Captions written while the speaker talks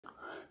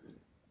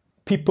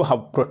people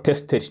have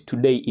protested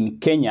today in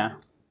Kenya,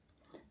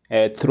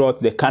 throughout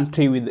the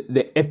country, with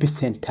the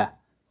epicenter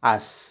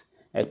as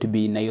to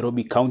be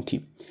Nairobi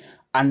County.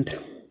 And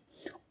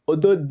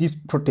although these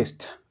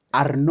protests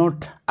are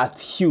not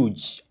as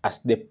huge as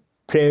the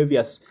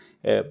previous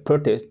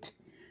protest,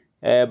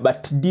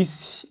 but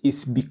this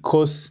is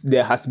because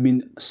there has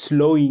been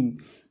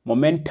slowing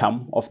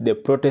momentum of the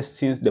protest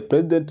since the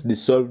president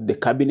dissolved the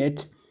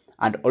cabinet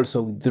and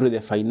also withdrew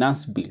the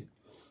finance bill.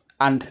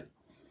 And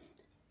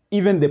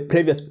even the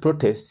previous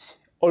protests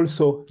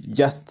also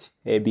just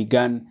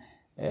began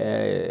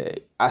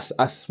as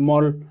a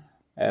small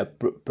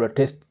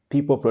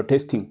people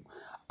protesting.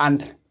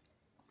 And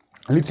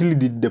little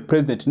did the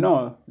president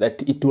know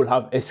that it will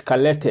have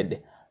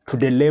escalated to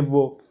the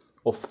level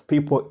of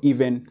people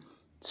even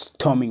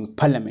storming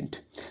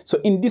parliament. So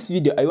in this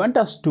video, I want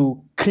us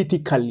to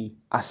critically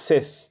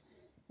assess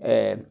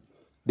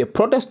the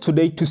protests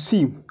today to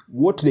see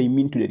what they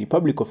mean to the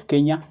Republic of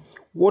Kenya,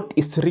 what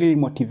is really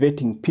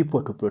motivating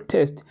people to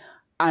protest,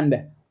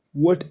 and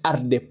what are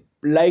the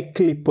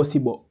likely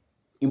possible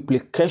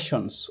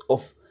implications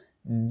of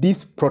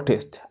this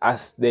protest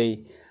as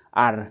they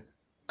are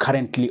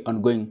currently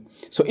ongoing.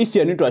 So if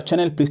you're new to our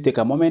channel, please take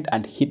a moment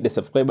and hit the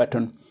subscribe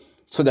button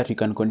so that we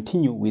can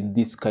continue with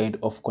this kind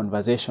of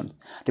conversation.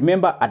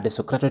 Remember, at the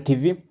Socrato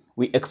TV,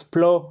 we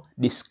explore,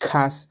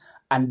 discuss,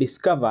 and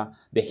discover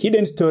the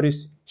hidden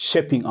stories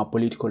shaping our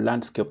political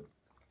landscape.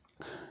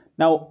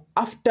 Now,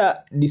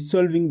 after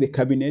dissolving the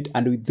cabinet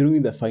and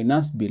withdrawing the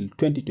finance bill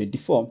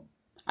 2024,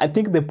 I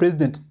think the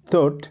president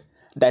thought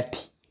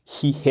that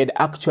he had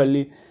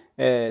actually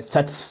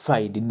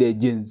satisfied the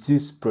Gen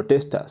Z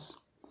protesters.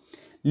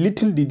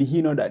 Little did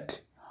he know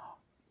that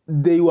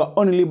they were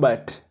only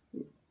but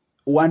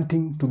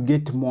wanting to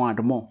get more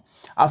and more.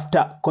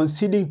 After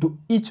conceding to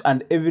each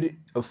and every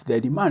of their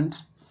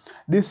demands,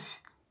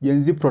 these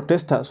Gen Z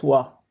protesters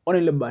were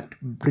only but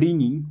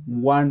bringing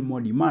one more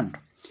demand.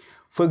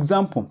 For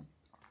example,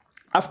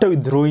 after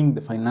withdrawing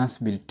the finance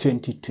bill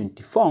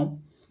 2024,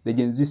 the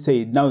Gen Z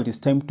said now it is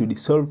time to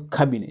dissolve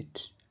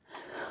cabinet.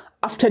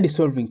 After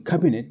dissolving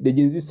cabinet, the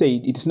Gen Z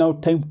said it is now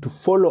time to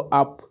follow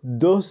up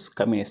those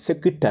cabinet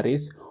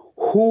secretaries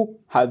who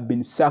have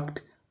been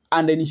sacked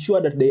and ensure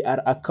that they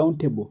are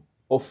accountable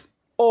of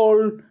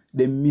all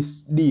the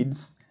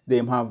misdeeds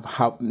they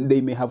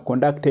may have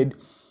conducted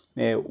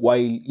while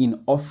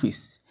in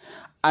office.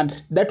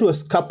 And that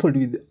was coupled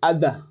with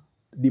other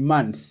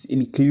demands,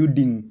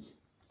 including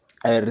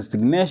a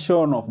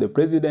resignation of the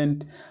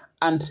president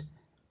and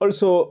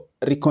also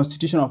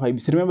reconstitution of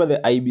IBC. Remember,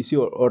 the IBC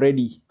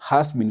already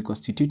has been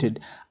constituted,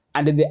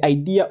 and the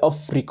idea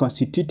of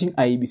reconstituting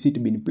IBC to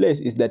be in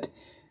place is that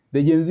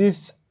the Gen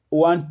Zs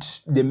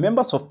want the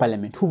members of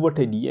parliament who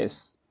voted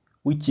yes,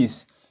 which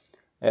is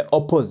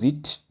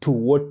opposite to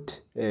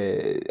what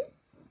the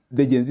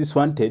Gen Zs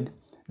wanted.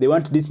 They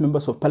want these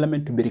members of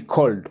parliament to be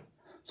recalled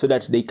so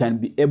that they can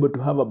be able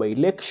to have a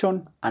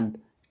by-election and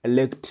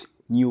elect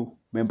new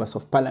members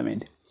of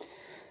parliament.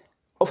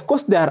 Of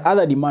course, there are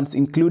other demands,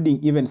 including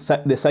even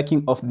the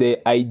sacking of the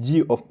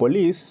IG of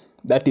police,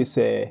 that is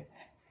the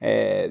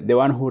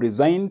one who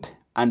resigned.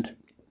 And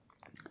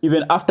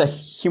even after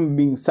him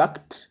being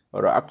sacked,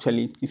 or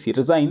actually if he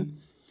resigned,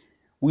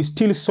 we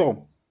still saw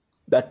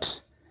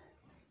that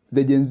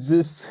the Gen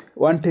Zs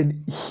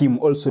wanted him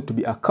also to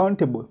be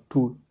accountable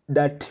to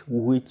that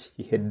which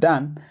he had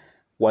done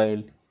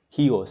while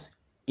he was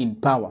in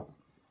power.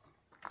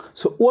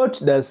 So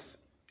what does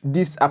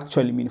this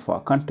actually mean for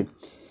our country?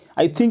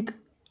 I think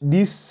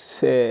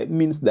this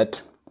means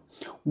that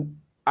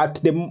at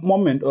the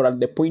moment, or at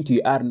the point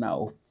we are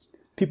now,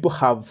 people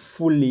have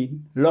fully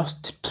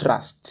lost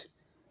trust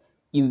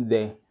in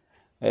the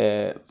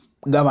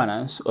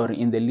governance or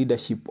in the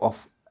leadership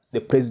of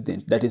the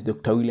president, that is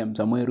Dr. William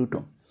Samoei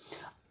Ruto.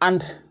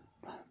 And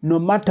no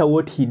matter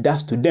what he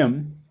does to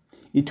them,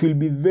 it will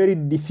be very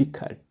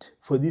difficult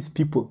for these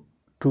people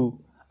to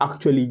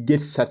actually get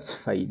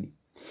satisfied.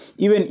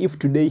 Even if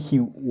today he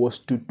was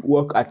to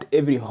work at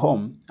every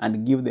home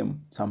and give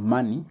them some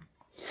money,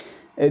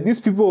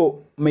 these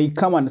people may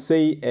come and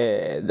say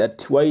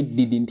that why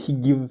didn't he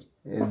give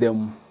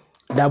them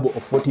double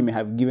of what he may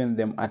have given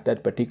them at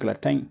that particular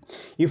time.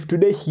 If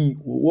today he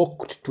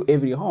walked to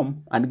every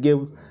home and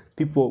gave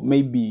people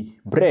maybe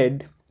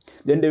bread,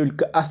 then they will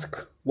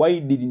ask, why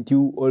didn't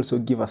you also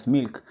give us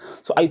milk?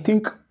 So I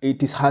think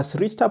has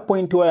reached a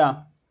point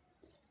where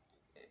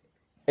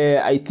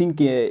I think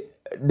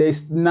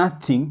there's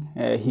nothing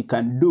he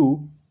can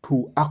do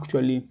to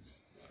actually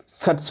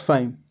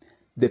satisfy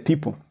the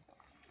people.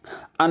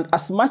 And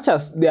as much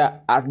as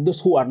there are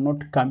those who are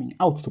not coming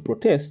out to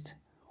protest,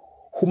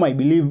 whom I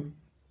believe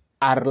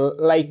are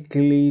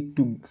likely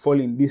to fall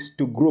in these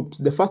two groups.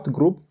 The first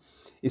group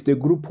is the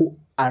group who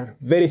are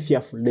very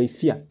fearful. They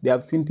fear. They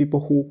have seen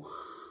people who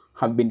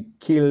have been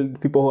killed,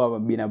 people who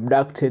have been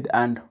abducted,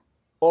 and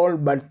all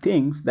bad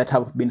things that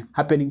have been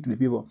happening to the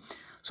people.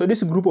 So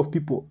this group of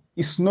people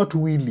is not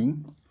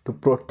willing to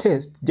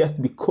protest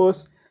just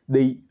because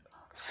they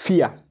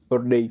fear or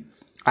they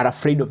are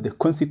afraid of the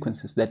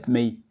consequences that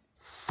may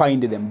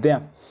find them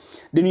there.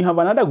 Then you have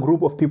another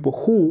group of people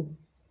who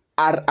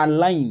are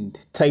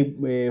aligned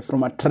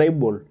from a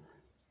tribal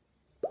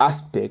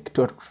aspect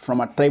or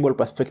from a tribal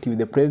perspective with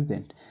the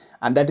president.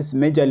 And that is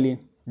majorly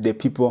the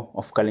people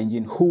of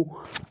Kalenjin who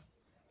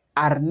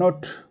are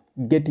not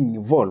getting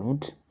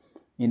involved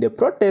in the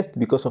protest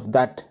because of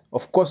that.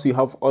 Of course, you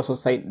have also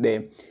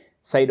the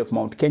side of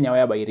Mount Kenya,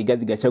 whereby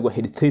Rigathi Gachagua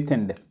had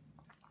threatened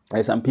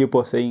some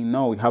people saying,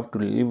 no, we have to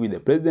live with the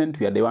president.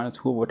 We are the ones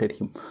who voted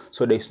him.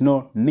 So there is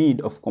no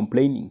need of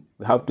complaining.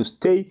 We have to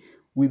stay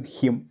with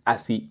him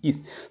as he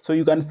is. So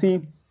you can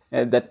see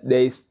that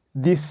there is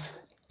these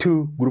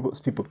two groups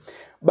of people.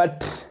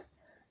 But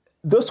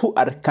those who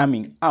are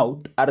coming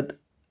out are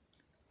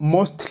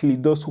mostly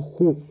those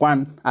who,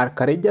 one, are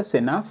courageous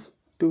enough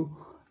to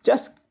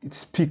just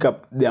speak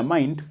up their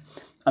mind.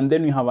 And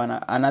then we have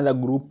another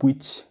group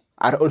which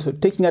are also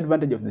taking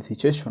advantage of the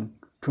situation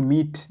to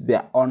meet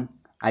their own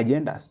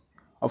agendas.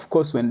 Of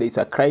course, when there is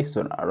a crisis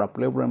or a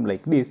problem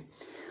like this,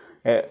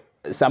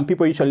 some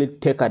people usually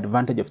take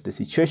advantage of the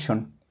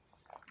situation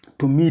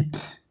to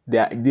meet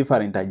their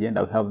different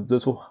agenda. We have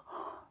those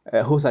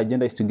whose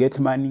agenda is to get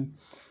money.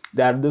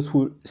 There are those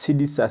who see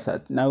this as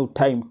a now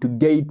time to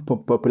gain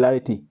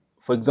popularity.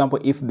 For example,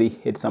 if they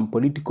had some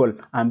political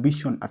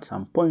ambition at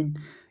some point,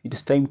 it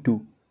is time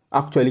to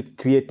actually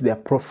create their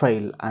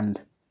profile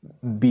and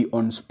be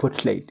on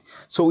spotlight.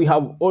 So we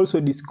have also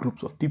these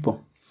groups of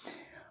people.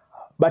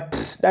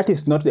 But that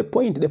is not the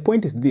point. The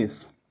point is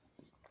this.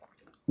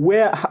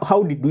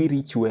 How did we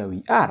reach where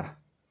we are?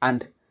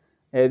 And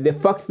the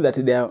fact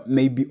that there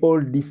may be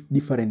all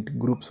different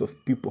groups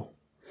of people.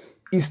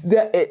 Is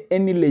there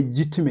any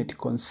legitimate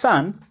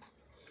concern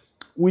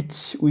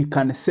which we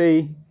can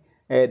say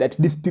that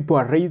these people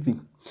are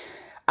raising?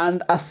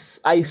 And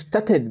as I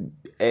started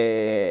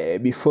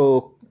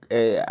before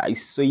I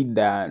said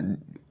that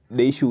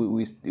the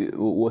issue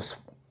was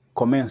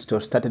commenced or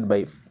started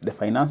by the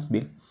finance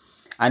bill,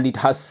 and it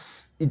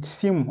has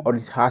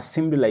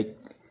seemed like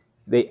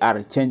they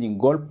are changing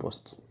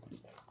goalposts.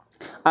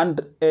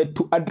 And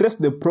to address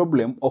the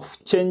problem of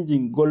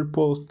changing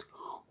goalposts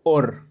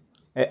or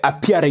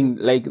appearing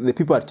like the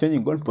people are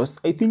changing goalposts,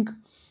 I think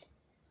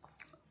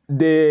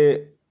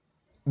the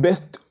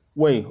best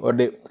way or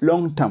the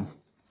long-term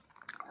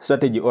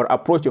strategy or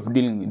approach of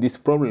dealing with this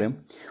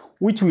problem,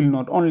 which will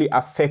not only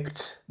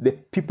affect the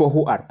people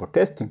who are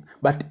protesting,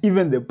 but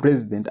even the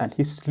president and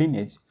his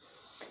lineage,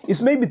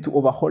 is maybe to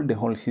overhaul the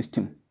whole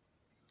system.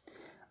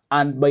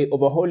 And by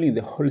overhauling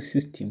the whole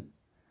system,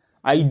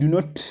 I do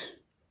not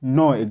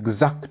know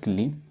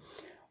exactly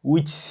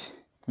which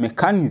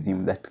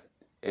mechanism that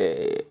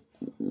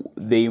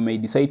they may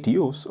decide to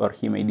use or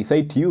he may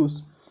decide to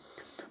use.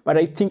 But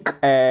I think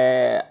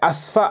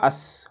as far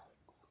as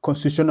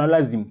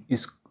constitutionalism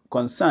is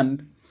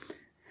concerned,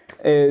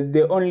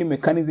 the only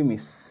mechanism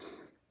is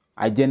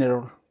a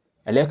general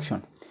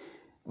election.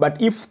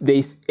 But if there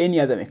is any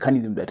other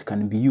mechanism that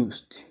can be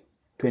used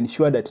to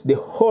ensure that the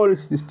whole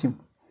system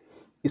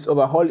is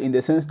overhauled, in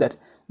the sense that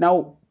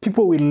now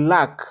people will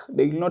lack,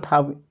 they will not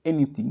have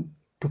anything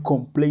to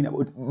complain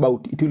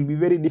about. It will be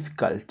very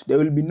difficult. There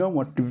will be no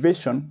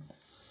motivation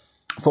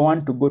for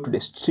one to go to the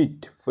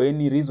street for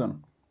any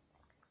reason.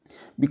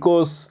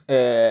 Because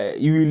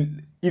you will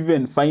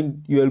even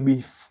find you will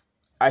be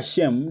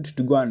ashamed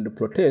to go and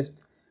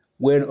protest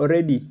when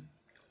already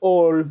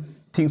all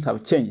things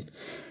have changed.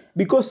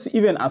 Because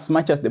even as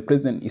much as the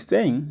president is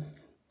saying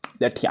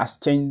that he has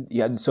changed, he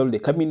has dissolved the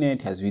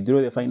cabinet, he has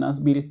withdrawn the finance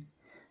bill,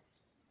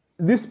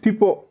 these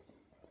people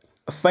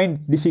find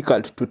it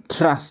difficult to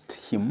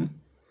trust him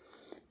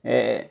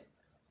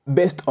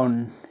based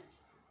on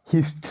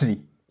his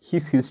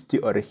history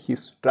or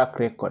his track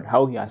record,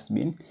 how he has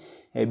been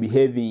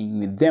behaving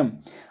with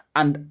them.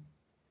 And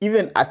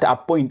even at a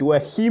point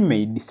where he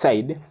may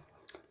decide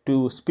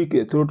to speak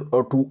the truth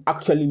or to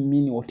actually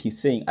mean what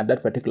he's saying at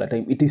that particular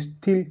time, it is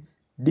still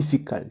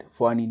difficult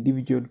for an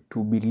individual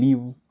to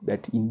believe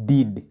that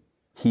indeed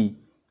he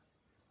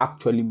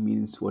actually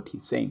means what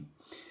he's saying.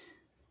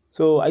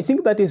 So I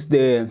think that is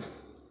the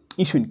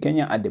issue in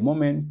Kenya at the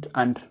moment,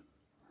 and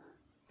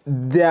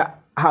there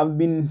have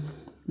been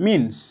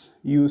means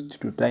used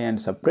to try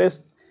and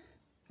suppress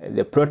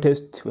the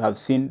protest. We have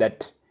seen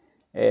that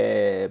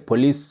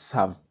police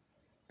have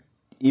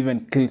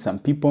even killed some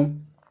people.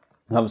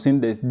 We have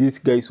seen these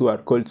guys who are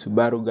called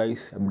Subaru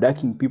guys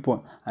abducting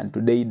people, and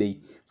today they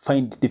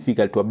find it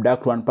difficult to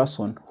abduct one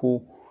person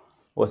who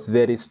was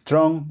very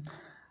strong.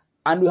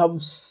 And we have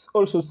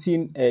also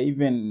seen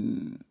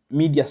even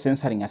media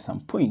censoring at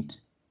some point.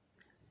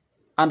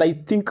 And I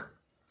think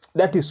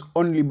that is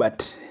only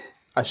but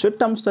a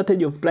short-term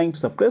strategy of trying to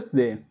suppress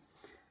the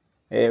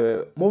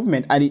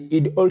movement, and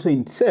it also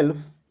in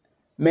itself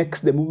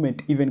makes the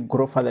movement even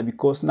grow further,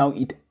 because now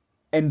it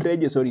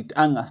enrages or it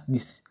angers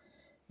these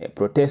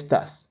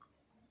protesters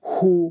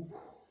who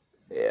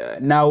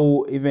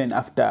now, even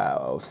after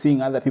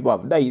seeing other people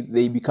have died,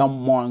 they become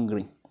more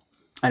angry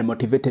and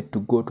motivated to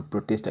go to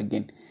protest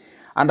again.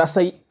 And as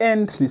I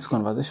end this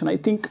conversation, I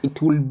think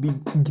it will be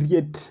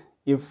great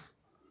if,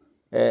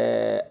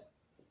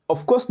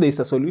 of course, there is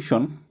a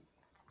solution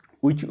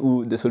which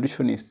the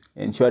solution is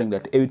ensuring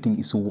that everything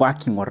is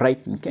working all right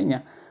in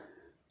Kenya.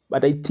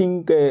 But I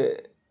think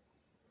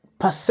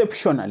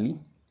perceptionally,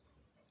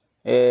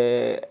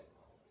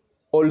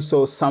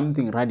 also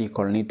something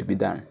radical need to be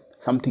done,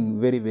 something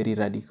very, very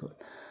radical.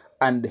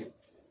 And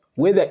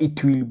whether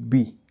it will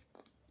be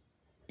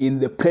in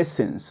the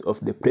presence of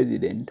the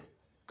president,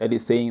 that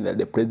is saying that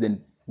the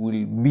president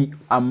will be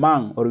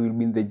among or will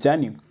be in the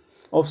journey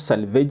of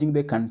salvaging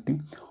the country,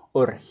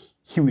 or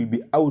he will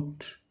be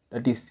out,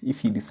 that is, if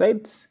he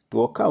decides to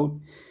walk out,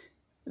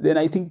 then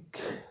I think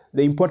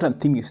the important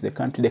thing is the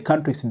country. The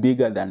country is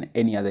bigger than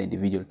any other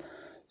individual.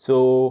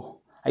 So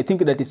I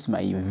think that is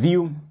my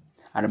view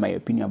and my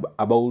opinion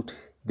about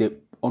the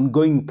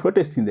ongoing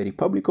protests in the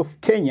Republic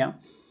of Kenya.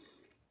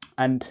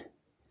 And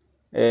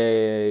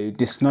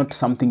it is not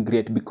something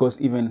great, because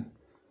even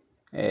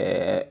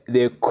the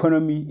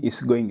economy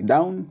is going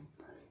down,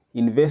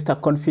 investor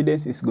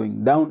confidence is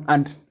going down,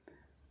 and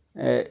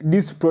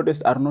these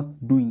protests are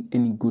not doing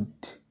any good,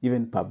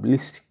 even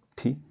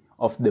publicity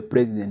of the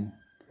president.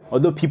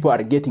 Although people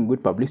are getting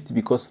good publicity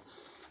because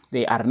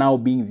they are now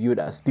being viewed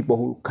as people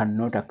who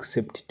cannot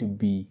accept to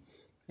be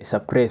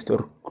suppressed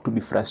or to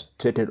be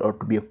frustrated or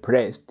to be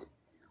oppressed,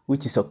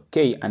 which is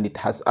okay, and it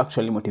has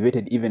actually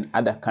motivated even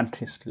other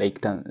countries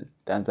like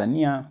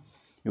Tanzania,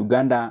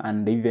 Uganda,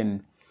 and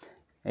even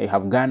you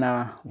have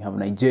Ghana, you have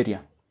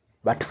Nigeria.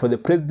 But for the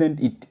president,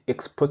 it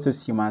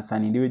exposes him as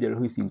an individual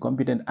who is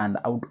incompetent and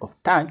out of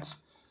touch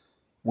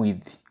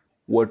with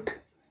what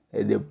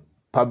the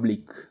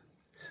public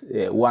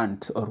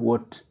wants or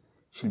what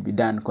should be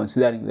done,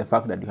 considering the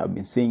fact that you have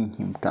been seeing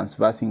him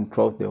transversing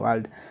throughout the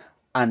world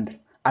and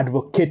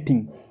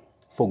advocating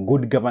for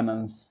good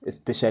governance,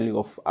 especially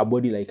of a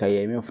body like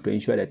IMF, to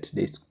ensure that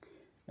there's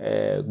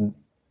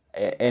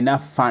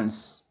enough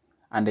funds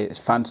and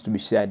funds to be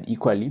shared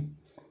equally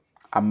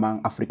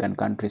among African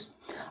countries.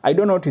 I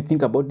don't know what you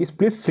think about this.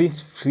 Please feel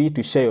free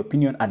to share your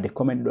opinion at the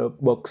comment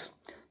box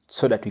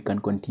so that we can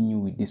continue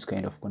with this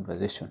kind of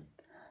conversation.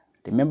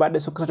 Remember, at the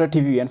Socrato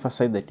TV, we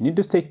emphasize that you need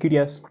to stay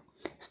curious,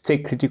 stay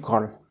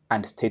critical,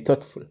 and stay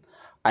thoughtful.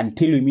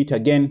 Until we meet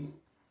again,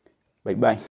 bye-bye.